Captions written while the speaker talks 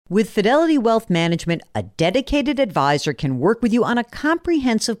With Fidelity Wealth Management, a dedicated advisor can work with you on a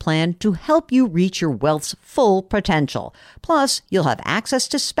comprehensive plan to help you reach your wealth's full potential. Plus, you'll have access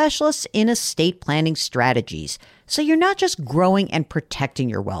to specialists in estate planning strategies. So you're not just growing and protecting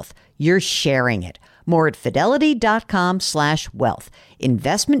your wealth, you're sharing it. More at fidelity.com/wealth.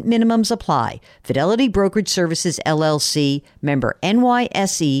 Investment minimums apply. Fidelity Brokerage Services, LLC, member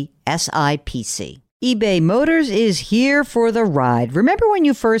NYSE, SIPC. eBay Motors is here for the ride. Remember when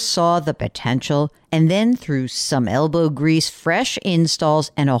you first saw the potential? And then through some elbow grease, fresh installs,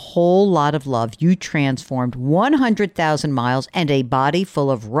 and a whole lot of love, you transformed 100,000 miles and a body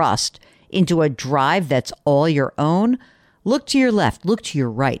full of rust into a drive that's all your own? Look to your left, look to your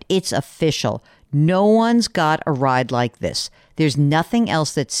right. It's official. No one's got a ride like this. There's nothing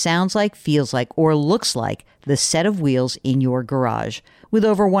else that sounds like, feels like, or looks like the set of wheels in your garage. With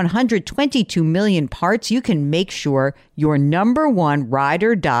over 122 million parts, you can make sure your number one ride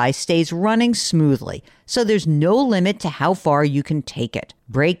or die stays running smoothly, so there's no limit to how far you can take it.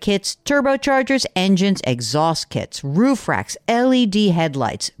 Brake kits, turbochargers, engines, exhaust kits, roof racks, LED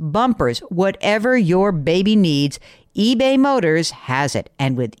headlights, bumpers, whatever your baby needs, eBay Motors has it.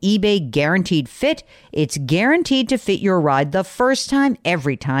 And with eBay Guaranteed Fit, it's guaranteed to fit your ride the first time,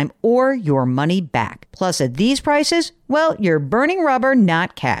 every time, or your money back. Plus, at these prices, well, you're burning rubber,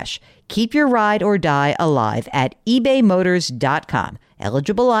 not cash. Keep your ride or die alive at ebaymotors.com.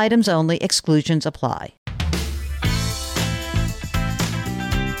 Eligible items only. Exclusions apply.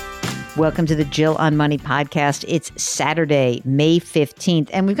 Welcome to the Jill on Money podcast. It's Saturday, May 15th,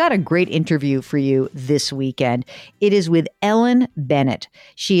 and we've got a great interview for you this weekend. It is with Ellen Bennett.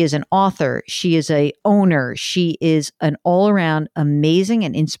 She is an author. She is an owner. She is an all-around amazing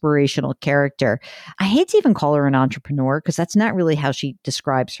and inspirational character. I hate to even call her an entrepreneur because that's not really how she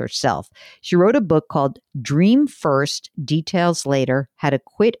describes herself. She wrote a book called Dream First, Details Later, How to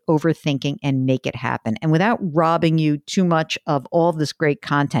Quit Overthinking and Make It Happen. And without robbing you too much of all of this great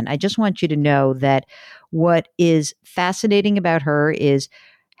content, I just want you to know that what is fascinating about her is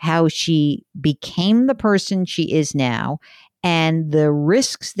how she became the person she is now and the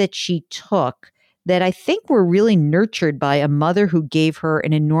risks that she took that I think were really nurtured by a mother who gave her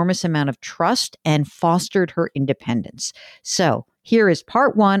an enormous amount of trust and fostered her independence. So here is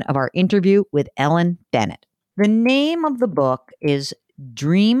part one of our interview with Ellen Bennett. The name of the book is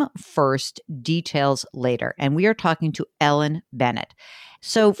Dream First, Details Later, and we are talking to Ellen Bennett.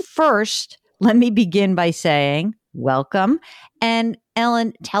 So first, let me begin by saying welcome. And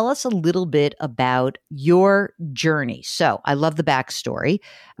Ellen, tell us a little bit about your journey. So I love the backstory.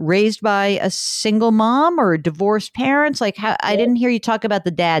 Raised by a single mom or divorced parents? Like how, I didn't hear you talk about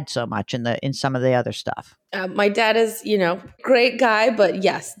the dad so much in some of the other stuff. My dad is, great guy, but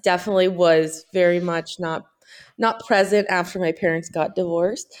yes, definitely was very much not present after my parents got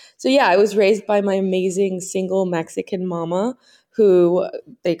divorced. So yeah, I was raised by my amazing single Mexican mama who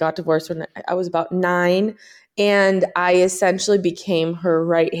they got divorced when I was about 9. And I essentially became her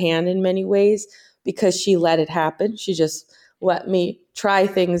right hand in many ways because she let it happen. She just let me try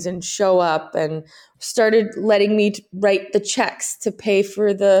things and show up and started letting me write the checks to pay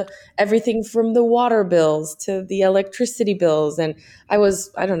for everything from the water bills to the electricity bills. And I was,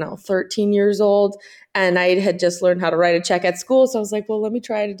 13 years old. And I had just learned how to write a check at school. So I was like, well, let me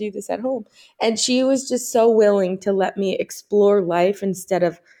try to do this at home. And she was just so willing to let me explore life instead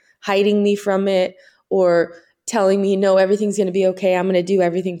of hiding me from it or telling me, no, everything's going to be okay. I'm going to do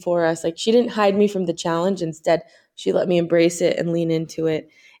everything for us. Like she didn't hide me from the challenge. Instead, she let me embrace it and lean into it.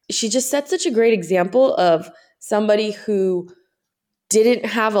 She just set such a great example of somebody who didn't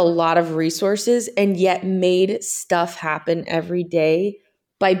have a lot of resources and yet made stuff happen every day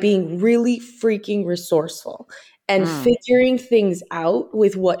by being really freaking resourceful and figuring things out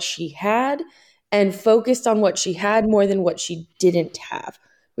with what she had and focused on what she had more than what she didn't have,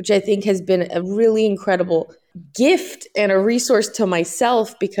 which I think has been a really incredible gift and a resource to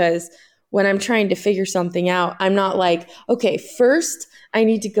myself because when I'm trying to figure something out, I'm not like, okay, first I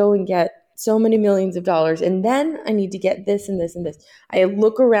need to go and get so many millions of dollars and then I need to get this and this and this. I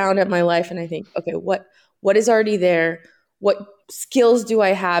look around at my life and I think, okay, what is already there? What skills do I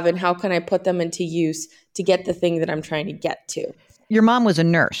have and how can I put them into use to get the thing that I'm trying to get to? Your mom was a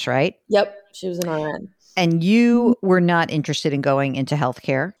nurse, right? Yep. She was an RN. And you were not interested in going into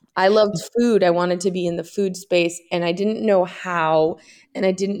healthcare? I loved food. I wanted to be in the food space and I didn't know how and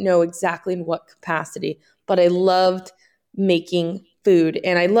I didn't know exactly in what capacity, but I loved making food.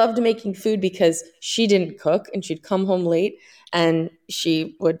 And I loved making food because she didn't cook and she'd come home late and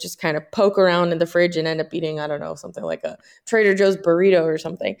she would just kind of poke around in the fridge and end up eating, something like a Trader Joe's burrito or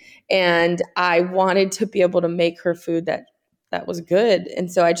something. And I wanted to be able to make her food that that was good.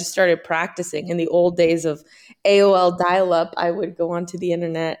 And so I just started practicing. In the old days of AOL dial-up, I would go onto the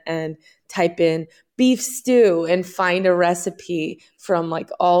internet and type in beef stew and find a recipe from like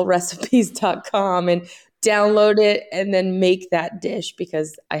allrecipes.com and download it and then make that dish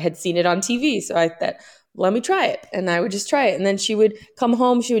because I had seen it on TV. So I thought, let me try it. And I would just try it. And then she would come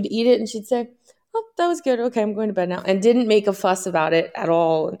home, she would eat it, and she'd say, oh, that was good. Okay, I'm going to bed now. And didn't make a fuss about it at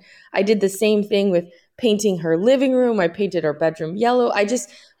all. And I did the same thing with painting her living room. I painted her bedroom yellow. I just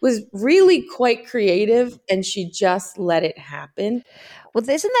was really quite creative, and she just let it happen. Well,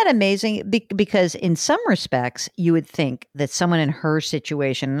 isn't that amazing? Because in some respects, you would think that someone in her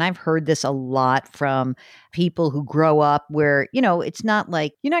situation, and I've heard this a lot from people who grow up where, it's not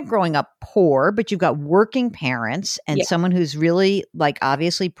like you're not growing up poor, but you've got working parents and someone who's really like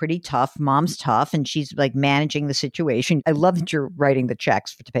obviously pretty tough. Mom's tough and she's like managing the situation. I love that you're writing the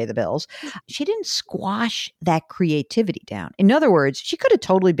checks to pay the bills. She didn't squash that creativity down. In other words, she could have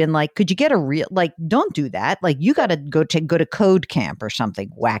totally been like, could you get a real, like, don't do that. Like you got to go to code camp or something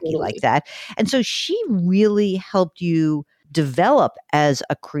wacky like that. And so she really helped you develop as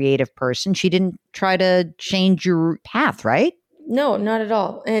a creative person. She didn't try to change your path, right? No, not at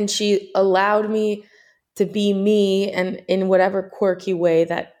all. And she allowed me to be me and in whatever quirky way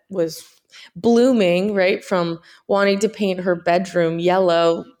that was blooming, right? From wanting to paint her bedroom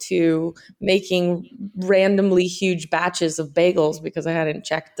yellow to making randomly huge batches of bagels because I hadn't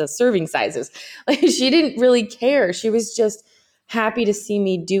checked the serving sizes. Like she didn't really care. She was just happy to see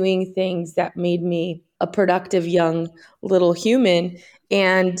me doing things that made me a productive young little human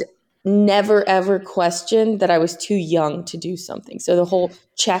and never ever questioned that I was too young to do something. So the whole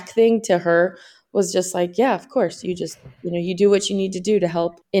check thing to her was just like, yeah, of course, you just, you do what you need to do to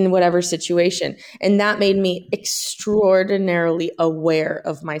help in whatever situation. And that made me extraordinarily aware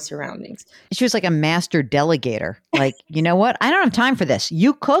of my surroundings. She was like a master delegator. Like, you know what? I don't have time for this.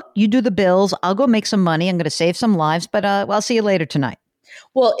 You cook, you do the bills. I'll go make some money. I'm going to save some lives, but I'll see you later tonight.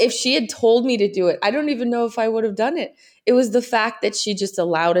 Well, if she had told me to do it, I don't even know if I would have done it. It was the fact that she just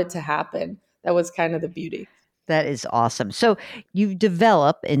allowed it to happen. That was kind of the beauty. That is awesome. So you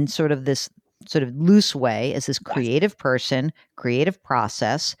develop in sort of this sort of loose way as this creative person, creative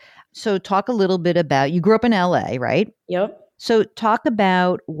process. So talk a little bit about, you grew up in LA, right? Yep. So talk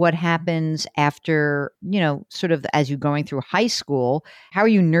about what happens after, sort of as you're going through high school. How are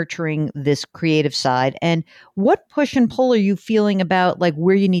you nurturing this creative side? And what push and pull are you feeling about like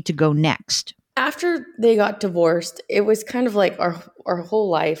where you need to go next? After they got divorced, it was kind of like our whole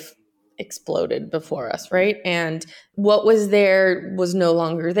life exploded before us, right? And what was there was no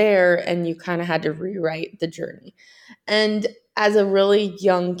longer there, and you kind of had to rewrite the journey. And as a really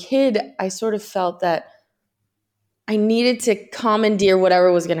young kid, I sort of felt that I needed to commandeer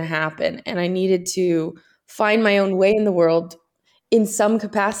whatever was going to happen, and I needed to find my own way in the world in some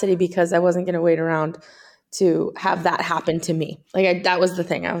capacity because I wasn't going to wait around to have that happen to me. Like that was the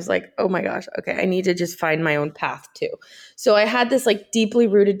thing. I was like, oh my gosh, okay, I need to just find my own path too. So I had this like deeply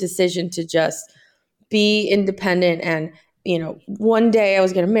rooted decision to just be independent. And, one day I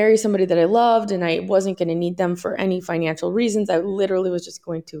was going to marry somebody that I loved and I wasn't going to need them for any financial reasons. I literally was just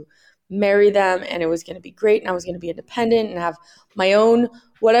going to marry them and it was going to be great. And I was going to be independent and have my own,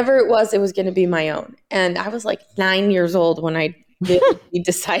 whatever it was going to be my own. And I was like 9 years old when I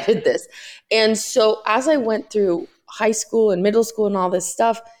decided this. And so as I went through high school and middle school and all this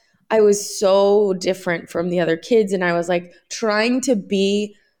stuff, I was so different from the other kids. And I was like trying to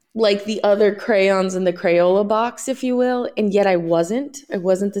be like the other crayons in the Crayola box, if you will. And yet I wasn't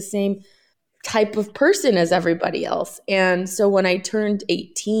the same type of person as everybody else. And so when I turned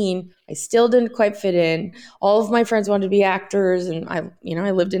 18, I still didn't quite fit in. All of my friends wanted to be actors. And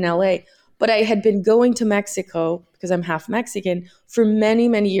I lived in LA. But I had been going to Mexico because I'm half Mexican for many,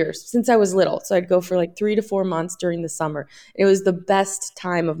 many years since I was little. So I'd go for like 3 to 4 months during the summer. It was the best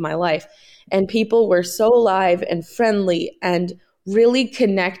time of my life. And people were so alive and friendly and really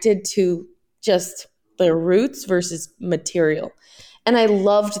connected to just their roots versus material. And I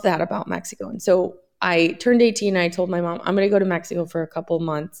loved that about Mexico. And so I turned 18 and I told my mom, I'm going to go to Mexico for a couple of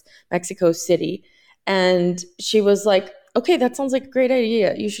months, Mexico City. And she was like, okay, that sounds like a great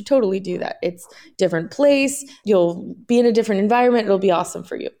idea. You should totally do that. It's a different place. You'll be in a different environment. It'll be awesome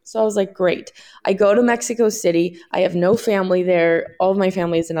for you. So I was like, great. I go to Mexico City. I have no family there. All of my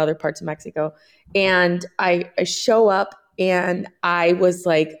family is in other parts of Mexico. And I show up and I was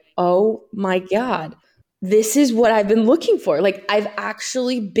like, oh my God, this is what I've been looking for. Like I've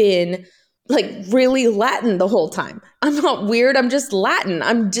actually been like really Latin the whole time. I'm not weird. I'm just Latin.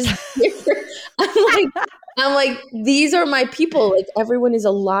 I'm just I'm like, I'm like, these are my people. Like everyone is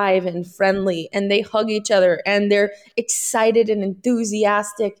alive and friendly and they hug each other and they're excited and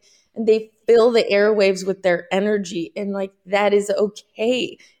enthusiastic and they fill the airwaves with their energy. And like, that is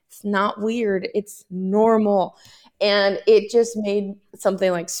okay. It's not weird. It's normal. And it just made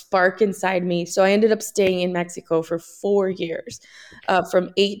something like spark inside me. So I ended up staying in Mexico for 4 years, from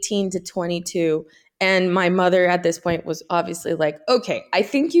 18 to 22. And my mother at this point was obviously like, okay, I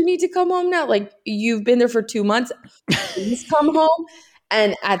think you need to come home now. Like, you've been there for 2 months. Please come home.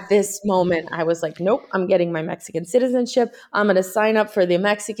 And at this moment, I was like, nope, I'm getting my Mexican citizenship. I'm going to sign up for the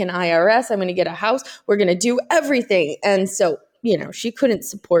Mexican IRS. I'm going to get a house. We're going to do everything. And so, she couldn't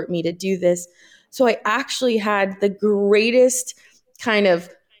support me to do this. So I actually had the greatest kind of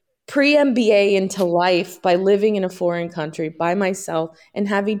pre-MBA into life by living in a foreign country by myself and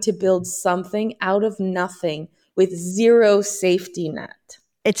having to build something out of nothing with zero safety net.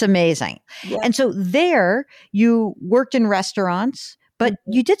 It's amazing. Yeah. And so there you worked in restaurants, but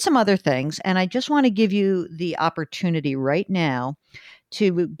you did some other things. And I just want to give you the opportunity right now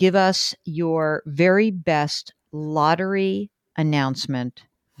to give us your very best lottery announcement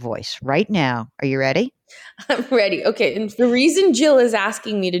voice right now. Are you ready? I'm ready. Okay. And the reason Jill is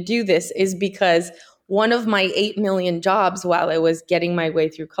asking me to do this is because one of my 8 million jobs while I was getting my way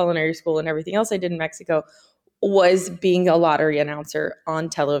through culinary school and everything else I did in Mexico was being a lottery announcer on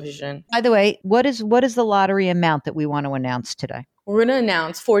television. By the way, what is the lottery amount that we want to announce today? We're going to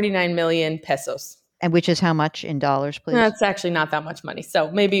announce 49 million pesos. And which is how much in dollars, please? That's actually not that much money.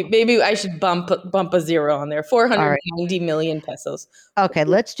 So maybe I should bump a zero on there. 490 million pesos. Okay,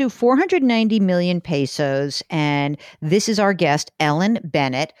 let's do 490 million pesos. And this is our guest, Ellen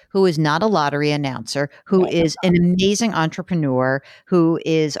Bennett, who is not a lottery announcer, who is an amazing entrepreneur, who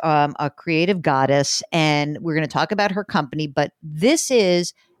is a creative goddess. And we're going to talk about her company. But this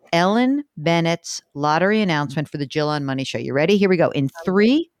is Ellen Bennett's lottery announcement for the Jill on Money Show. You ready? Here we go. In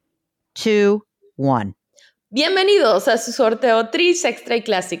 3, 2, 1. Bienvenidos a su sorteo Tris Extra y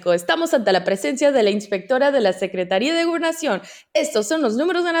Clásico. Estamos ante la presencia de la inspectora de la Secretaría de Gobernación. Estos son los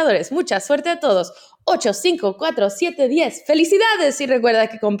números ganadores. Mucha suerte a todos. 8, 5, 4, 7, 10. ¡Felicidades! Y recuerda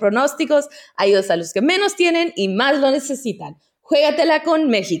que con pronósticos ayudas a los que menos tienen y más lo necesitan. Juégatela con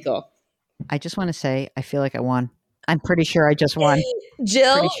México. I just want to say, I feel like I won. I'm pretty sure I just won.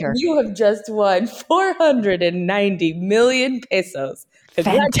 Jill, you have just won 490 million pesos.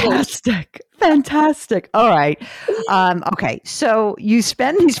 Fantastic. All right. Okay. So you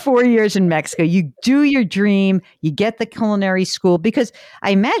spend these 4 years in Mexico, you do your dream, you get the culinary school, because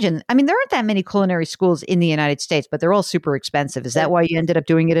I imagine, there aren't that many culinary schools in the United States, but they're all super expensive. Is that why you ended up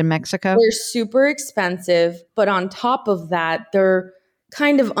doing it in Mexico? They're super expensive, but on top of that, they're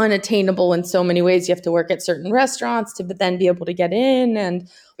kind of unattainable in so many ways. You have to work at certain restaurants to then be able to get in. And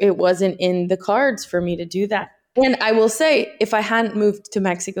it wasn't in the cards for me to do that. And I will say, if I hadn't moved to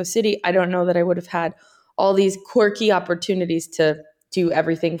Mexico City, I don't know that I would have had all these quirky opportunities to do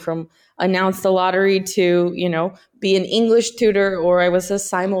everything from announce the lottery to, be an English tutor, or I was a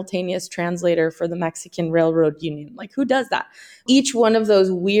simultaneous translator for the Mexican Railroad Union. Like, who does that? Each one of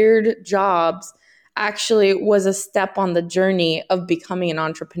those weird jobs actually was a step on the journey of becoming an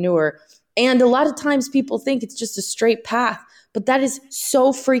entrepreneur. And a lot of times people think it's just a straight path, but that is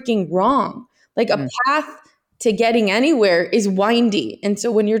so freaking wrong. Like a path to getting anywhere is windy. And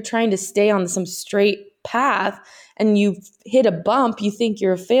so when you're trying to stay on some straight path and you hit a bump, you think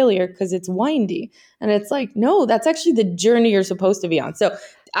you're a failure because it's windy. And it's like, no, that's actually the journey you're supposed to be on. So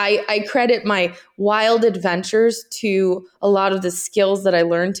I credit my wild adventures to a lot of the skills that I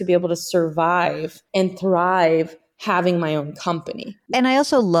learned to be able to survive and thrive having my own company. And I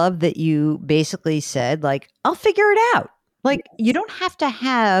also love that you basically said, like, I'll figure it out. Like, you don't have to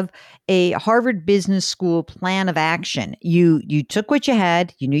have a Harvard Business School plan of action. You took what you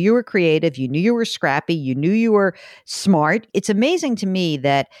had. You knew you were creative. You knew you were scrappy. You knew you were smart. It's amazing to me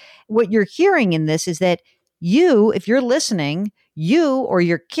that what you're hearing in this is that you, if you're listening, you or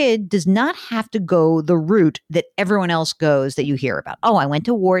your kid does not have to go the route that everyone else goes that you hear about. Oh, I went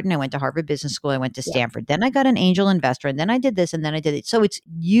to Wharton. I went to Harvard Business School. I went to Stanford. Then I got an angel investor. And then I did this. And then I did it. So it's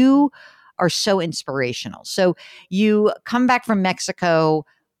you are so inspirational. So you come back from Mexico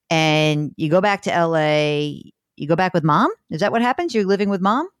and you go back to LA. You go back with mom? Is that what happens? You're living with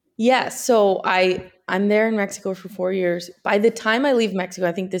mom? Yeah. So I'm there in Mexico for 4 years. By the time I leave Mexico,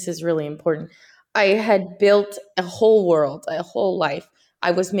 I think this is really important. I had built a whole world, a whole life.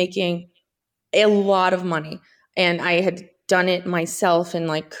 I was making a lot of money and I had done it myself and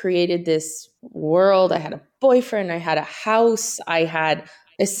like created this world. I had a boyfriend, I had a house, I had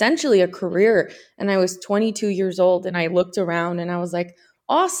essentially a career, and I was 22 years old and I looked around and I was like,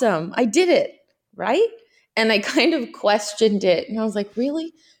 awesome, I did it, right? And I kind of questioned it. And I was like,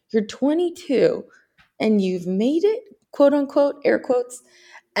 really? You're 22 and you've made it, quote unquote, air quotes.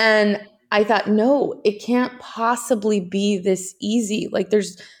 And I thought, no, it can't possibly be this easy. Like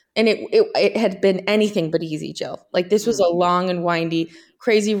it had been anything but easy, Jill. Like this was a long and windy,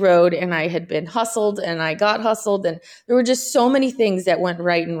 crazy road, and I had been hustled and I got hustled, and there were just so many things that went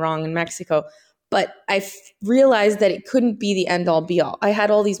right and wrong in Mexico. But I realized that it couldn't be the end all be all. I had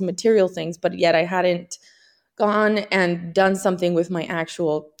all these material things, but yet I hadn't gone and done something with my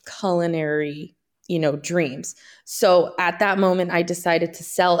actual culinary, dreams. So at that moment, I decided to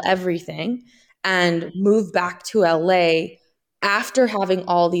sell everything and move back to LA after having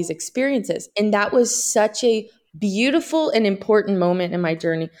all these experiences. And that was such a beautiful and important moment in my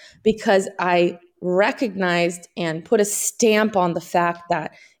journey because I recognized and put a stamp on the fact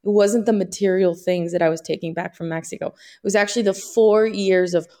that it wasn't the material things that I was taking back from Mexico. It was actually the 4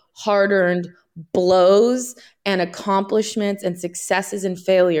 years of hard-earned blows and accomplishments and successes and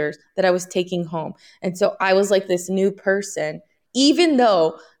failures that I was taking home. And so I was like this new person, even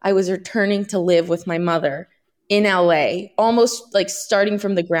though I was returning to live with my mother in LA, almost like starting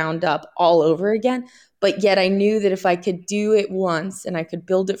from the ground up all over again. But yet I knew that if I could do it once and I could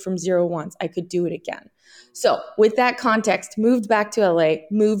build it from zero once, I could do it again. So with that context, moved back to LA,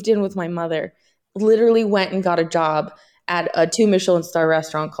 moved in with my mother, literally went and got a job at a 2 Michelin star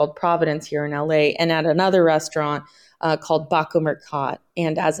restaurant called Providence here in LA, and at another restaurant called Baco Mercat,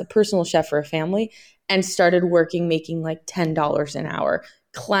 and as a personal chef for a family, and started working, making like $10 an hour,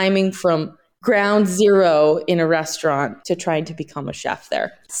 climbing from ground zero in a restaurant to trying to become a chef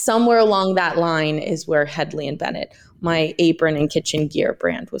there. Somewhere along that line is where Hedley and Bennett, my apron and kitchen gear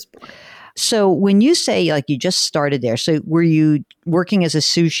brand, was born. So when you say like you just started there, so were you working as a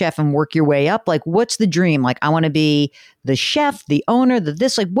sous chef and work your way up? Like, what's the dream? Like, I want to be the chef, the owner,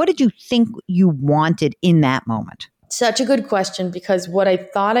 like, what did you think you wanted in that moment? Such a good question, because what I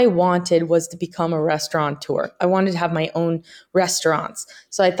thought I wanted was to become a restaurateur. I wanted to have my own restaurants.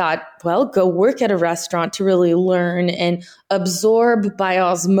 So I thought, well, go work at a restaurant to really learn and absorb by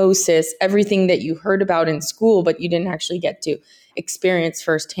osmosis everything that you heard about in school, but you didn't actually get to experience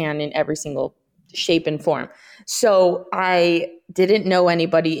firsthand in every single shape and form. So I didn't know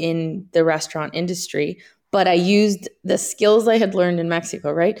anybody in the restaurant industry, but I used the skills I had learned in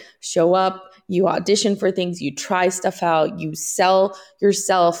Mexico, right? Show up, you audition for things, you try stuff out, you sell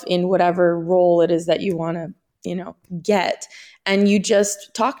yourself in whatever role it is that you want to, get. And you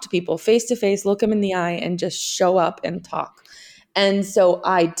just talk to people face to face, look them in the eye, and just show up and talk. And so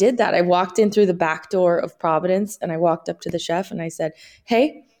I did that. I walked in through the back door of Providence, and I walked up to the chef and I said,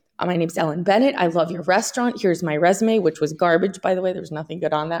 "Hey, my name's Ellen Bennett. I love your restaurant. Here's my resume," which was garbage, by the way. There was nothing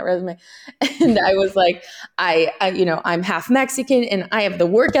good on that resume. And I was like, I'm half Mexican and I have the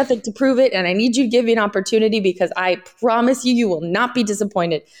work ethic to prove it. And I need you to give me an opportunity because I promise you will not be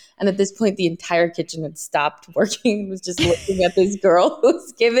disappointed. And at this point, the entire kitchen had stopped working. It was just looking at this girl who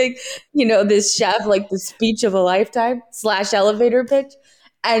was giving, this chef like the speech of a lifetime / elevator pitch.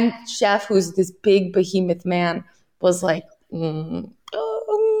 And chef, who's this big behemoth man, was like,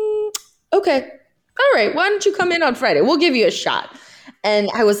 okay, all right, why don't you come in on Friday? We'll give you a shot. And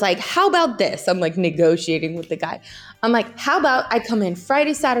I was like, how about this? I'm like negotiating with the guy. I'm like, how about I come in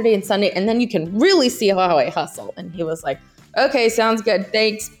Friday, Saturday, and Sunday, and then you can really see how I hustle. And he was like, okay, sounds good.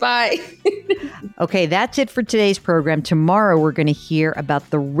 Thanks. Bye. Okay, that's it for today's program. Tomorrow, we're going to hear about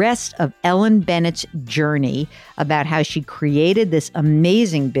the rest of Ellen Bennett's journey, about how she created this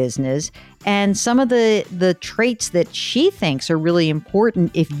amazing business and some of the traits that she thinks are really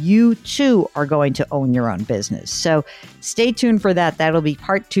important if you, too, are going to own your own business. So stay tuned for that. That'll be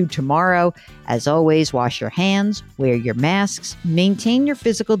part 2 tomorrow. As always, wash your hands, wear your masks, maintain your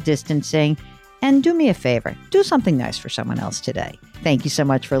physical distancing, and do me a favor, do something nice for someone else today. Thank you so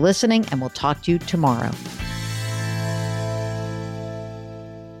much for listening, and we'll talk to you tomorrow.